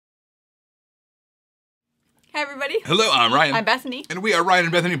Hi everybody. Hello, I'm Ryan. I'm Bethany. And we are Ryan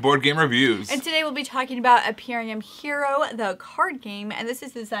and Bethany Board Game Reviews. And today we'll be talking about Empyrean Hero, the card game. And this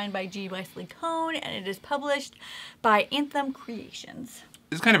is designed by G. Wesley Cohn and it is published by Anthem Creations.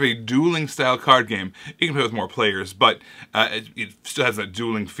 It's kind of a dueling style card game. You can play with more players, but it still has that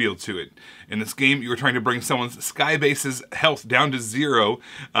dueling feel to it. In this game, you are trying to bring someone's sky base's health down to 0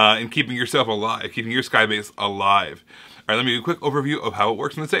 and keeping yourself alive, keeping your sky base alive. All right, let me do a quick overview of how it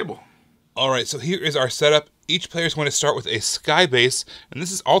works on the table. All right, so here is our setup. Each player is going to start with a sky base, and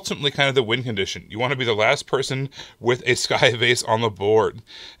this is ultimately kind of the win condition. You want to be the last person with a sky base on the board.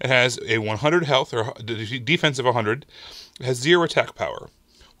 It has a 100 health, or defense of 100. It has 0 attack power.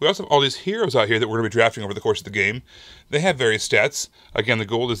 We also have all these heroes out here that we're going to be drafting over the course of the game. They have various stats. Again, the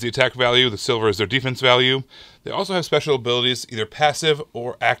gold is the attack value, the silver is their defense value. They also have special abilities, either passive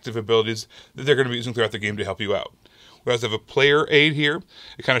or active abilities, that they're going to be using throughout the game to help you out. We also have a player aid here.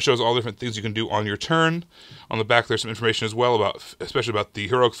 It kind of shows all the different things you can do on your turn. On the back, there's some information as well, especially about the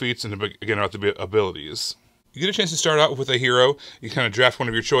heroic feats and, again, about the abilities. You get a chance to start out with a hero. You kind of draft one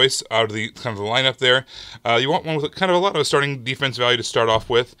of your choice out of the kind of the lineup there. You want one with kind of a lot of a starting defense value to start off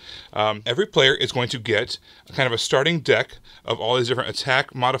with. Every player is going to get kind of a starting deck of all these different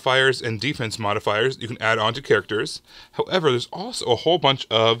attack modifiers and defense modifiers you can add on to characters. However, there's also a whole bunch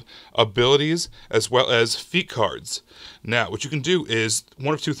of abilities as well as feat cards. Now, what you can do is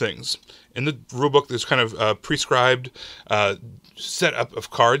one of two things. In the rulebook, there's kind of prescribed setup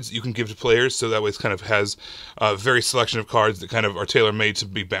of cards you can give to players, so that way it kind of has a very selection of cards that kind of are tailor-made to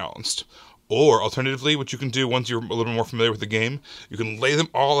be balanced. Or alternatively, what you can do once you're a little more familiar with the game, you can lay them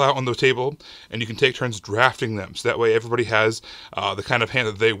all out on the table and you can take turns drafting them. So that way everybody has the kind of hand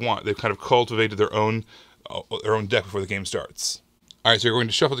that they want. They've kind of cultivated their own deck before the game starts. All right, so you're going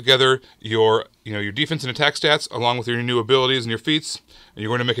to shuffle together your defense and attack stats along with your new abilities and your feats, and you're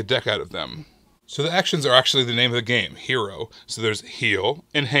going to make a deck out of them. So the actions are actually the name of the game, Hero. So there's Heal,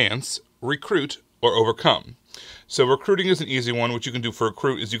 Enhance, Recruit, or Overcome. So recruiting is an easy one. What you can do for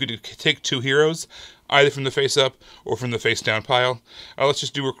recruit is you can take 2 heroes, either from the face up or from the face down pile. Let's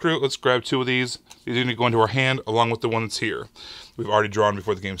just do recruit. Let's grab 2 of these. These are going to go into our hand along with the one that's here. We've already drawn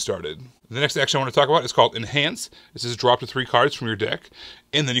before the game started. The next action I want to talk about is called Enhance. This is drop to 3 cards from your deck,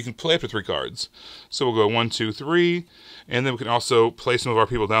 and then you can play up to 3 cards. So we'll go 1, 2, 3, and then we can also play some of our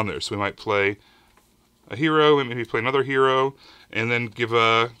people down there. So we might play a hero, maybe play another hero, and then give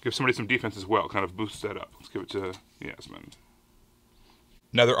somebody some defense as well, kind of boost that up. Let's give it to Yasmin.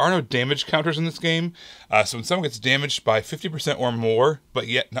 Now, there are no damage counters in this game, so when someone gets damaged by 50% or more, but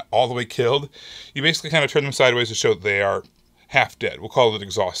yet not all the way killed, you basically kind of turn them sideways to show that they are half dead. We'll call it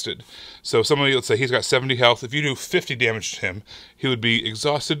exhausted. So somebody, let's say he's got 70 health. If you do 50 damage to him, he would be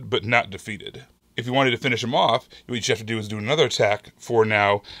exhausted but not defeated. If you wanted to finish him off, what you have to do is do another attack for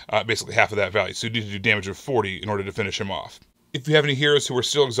now basically half of that value. So you need to do damage of 40 in order to finish him off. If you have any heroes who are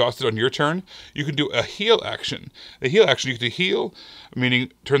still exhausted on your turn, you can do a heal action. The heal action, you get to heal,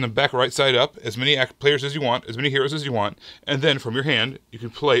 meaning turn them back right side up, as many players as you want, as many heroes as you want, and then from your hand, you can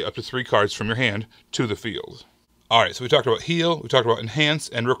play up to 3 cards from your hand to the field. Alright, so we talked about heal, we talked about enhance,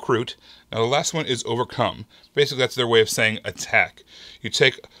 and recruit. Now the last one is overcome. Basically that's their way of saying attack. You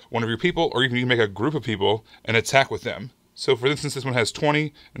take one of your people, or even you can make a group of people, and attack with them. So for instance, this one has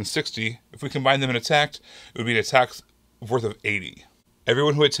 20 and 60. If we combine them and attacked, it would be an attack worth of 80.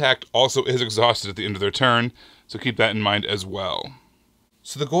 Everyone who attacked also is exhausted at the end of their turn, so keep that in mind as well.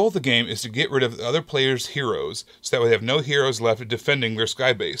 So the goal of the game is to get rid of the other players' heroes, so that way they have no heroes left defending their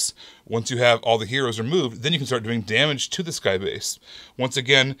sky base. Once you have all the heroes removed, then you can start doing damage to the sky base. Once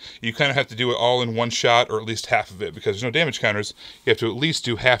again, you kind of have to do it all in one shot, or at least half of it, because there's no damage counters. You have to at least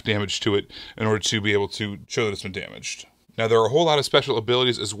do half damage to it in order to be able to show that it's been damaged. Now, there are a whole lot of special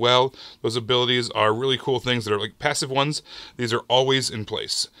abilities as well. Those abilities are really cool things that are like passive ones. These are always in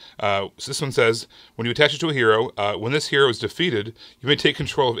place. So this one says, when you attach it to a hero, when this hero is defeated, you may take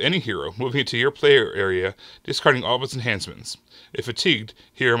control of any hero, moving it to your player area, discarding all of its enhancements. If fatigued,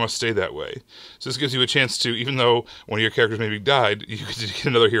 hero must stay that way. So this gives you a chance to, even though one of your characters maybe died, you get to get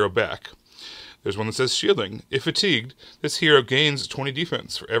another hero back. There's one that says shielding. If fatigued, this hero gains 20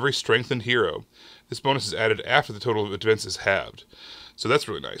 defense for every strengthened hero. This bonus is added after the total of defense is halved. So that's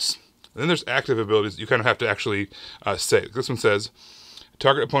really nice. And then there's active abilities that you kind of have to actually say. This one says,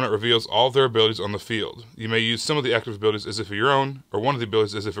 target opponent reveals all of their abilities on the field. You may use some of the active abilities as if they're your own, or one of the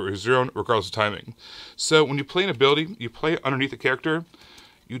abilities as if it was your own, regardless of timing. So when you play an ability, you play it underneath the character.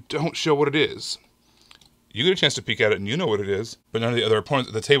 You don't show what it is. You get a chance to peek at it and you know what it is, but none of the other opponents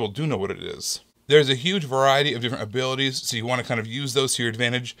at the table do know what it is. There's a huge variety of different abilities, so you want to kind of use those to your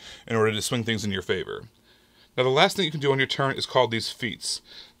advantage in order to swing things in your favor. Now the last thing you can do on your turn is called these feats.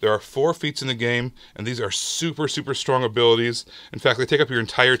 There are 4 feats in the game, and these are super, super strong abilities. In fact, they take up your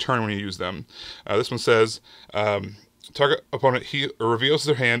entire turn when you use them. This one says, target opponent reveals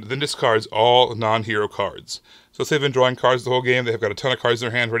their hand, then discards all non-hero cards. So let's say they've been drawing cards the whole game, they've got a ton of cards in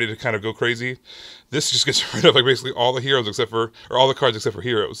their hand ready to kind of go crazy. This just gets rid of like basically all the heroes or all the cards except for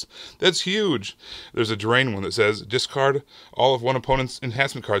heroes. That's huge. There's a drain one that says, discard all of one opponent's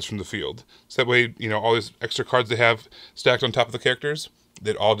enhancement cards from the field. So that way, all these extra cards they have stacked on top of the characters,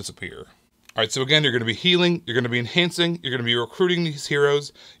 they'd all disappear. Alright, so again, you're going to be healing, you're going to be enhancing, you're going to be recruiting these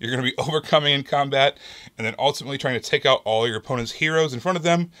heroes, you're going to be overcoming in combat, and then ultimately trying to take out all your opponent's heroes in front of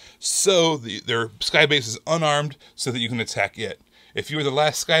them, so their sky base is unarmed, so that you can attack it. If you were the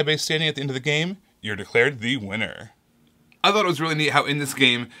last sky base standing at the end of the game, you're declared the winner. I thought it was really neat how in this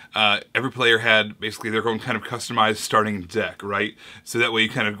game, every player had basically their own kind of customized starting deck, right? So that way you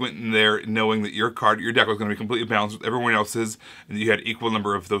kind of went in there knowing that your deck was going to be completely balanced with everyone else's, and you had equal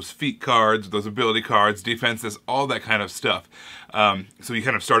number of those feat cards, those ability cards, defenses, all that kind of stuff. So you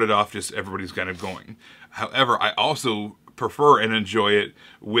kind of started off just everybody's kind of going. However, I also prefer and enjoy it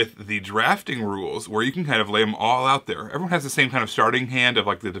with the drafting rules, where you can kind of lay them all out there. Everyone has the same kind of starting hand of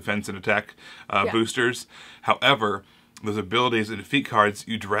like the defense and attack boosters. However, those abilities and defeat cards,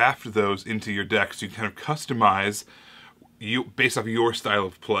 you draft those into your deck so you can kind of customize based off your style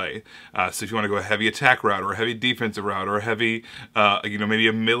of play. So if you want to go a heavy attack route or a heavy defensive route or a heavy, maybe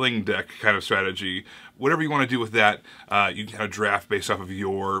a milling deck kind of strategy, whatever you want to do with that, you can kind of draft based off of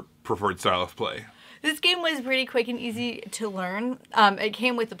your preferred style of play. This game was pretty quick and easy to learn. It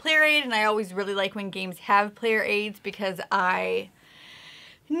came with the player aid, and I always really like when games have player aids because I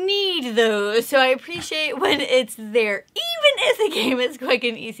need those, so I appreciate when it's there. Even if the game is quick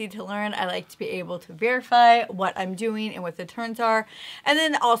and easy to learn, I like to be able to verify what I'm doing and what the turns are, and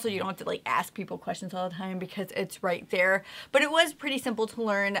then also you don't have to like ask people questions all the time because it's right there. But it was pretty simple to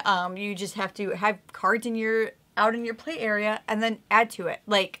learn. You just have to have cards out in your play area and then add to it.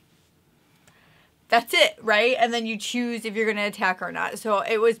 Like, that's it, right? And then you choose if you're going to attack or not. So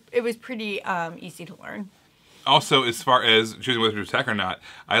it was pretty easy to learn. Also, as far as choosing whether to attack or not,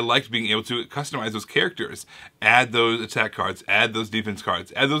 I liked being able to customize those characters. Add those attack cards, add those defense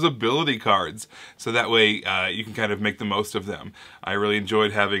cards, add those ability cards, so that way you can kind of make the most of them. I really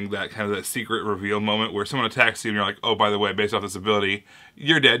enjoyed having that kind of that secret reveal moment where someone attacks you and you're like, oh, by the way, based off this ability,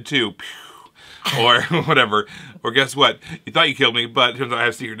 you're dead too. Or whatever. Or guess what? You thought you killed me, but it turns out I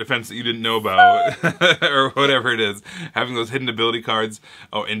have secret defense that you didn't know about. Or whatever it is. Having those hidden ability cards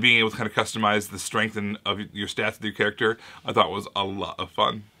and being able to kind of customize the strength of your stats of your character, I thought was a lot of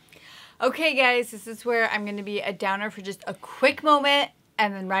fun. Okay, guys, this is where I'm going to be a downer for just a quick moment,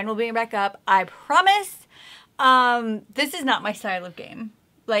 and then Ryan will bring it back up. I promise. This is not my style of game.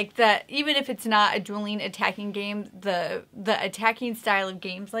 Like that, even if it's not a dueling attacking game, the attacking style of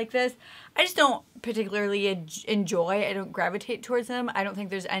games like this, I just don't particularly enjoy. I don't gravitate towards them. I don't think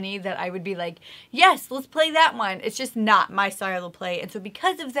there's any that I would be like, yes, let's play that one. It's just not my style of play. And so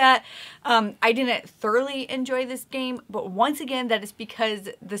because of that, I didn't thoroughly enjoy this game. But once again, that is because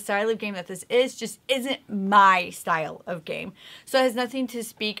the style of game that this is just isn't my style of game. So it has nothing to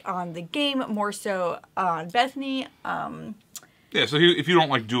speak on the game, more so on Bethany. Yeah, so if you don't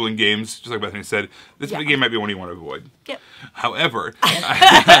like dueling games, just like Bethany said, this game might be one you want to avoid. Yep. However,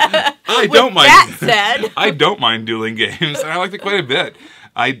 I don't mind. That said, I don't mind dueling games, and I liked it quite a bit.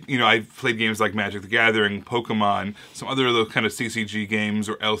 I've played games like Magic the Gathering, Pokemon, some other of those kind of CCG games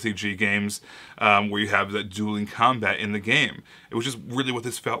or LCG games where you have that dueling combat in the game. It was just really what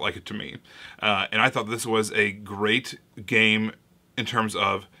this felt like it to me, and I thought this was a great game in terms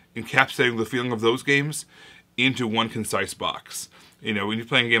of encapsulating the feeling of those games into one concise box. When you're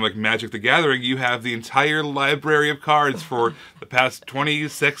playing a game like Magic the Gathering, you have the entire library of cards for the past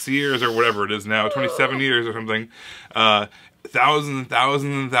 26 years or whatever it is now, 27 years or something. Thousands and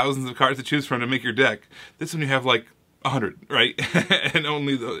thousands and thousands of cards to choose from to make your deck. This one you have like 100, right? And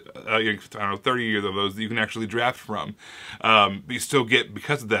only 30 of those that you can actually draft from. But you still get,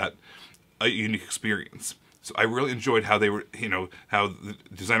 because of that, a unique experience. So I really enjoyed how they were, how the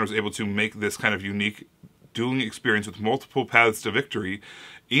designer was able to make this kind of unique dueling experience with multiple paths to victory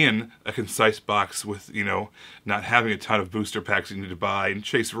in a concise box with, not having a ton of booster packs you need to buy and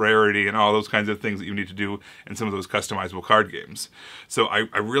chase rarity and all those kinds of things that you need to do in some of those customizable card games. So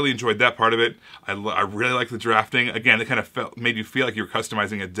I really enjoyed that part of it. I really like the drafting. Again, it kind of made you feel like you were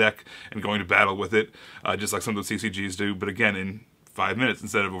customizing a deck and going to battle with it, just like some of those CCGs do, but again, in 5 minutes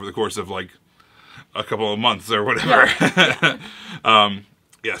instead of over the course of like a couple of months or whatever. Yeah.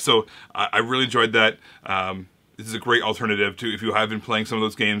 Yeah, so I really enjoyed that. this is a great alternative to if you have been playing some of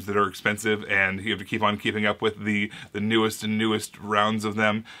those games that are expensive and you have to keep on keeping up with the newest and newest rounds of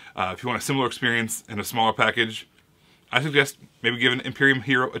them. If you want a similar experience in a smaller package, I suggest maybe giving Empyrean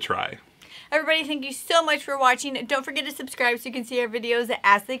Hero a try. Everybody, thank you so much for watching. Don't forget to subscribe so you can see our videos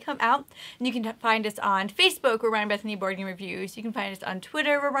as they come out. And you can find us on Facebook, where Ryan Bethany Board Game Reviews. You can find us on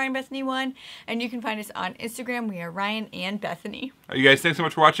Twitter, where Ryan Bethany 1. And you can find us on Instagram. We are Ryan and Bethany. You guys, thanks so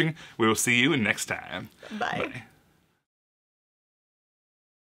much for watching. We will see you next time. Bye. Bye.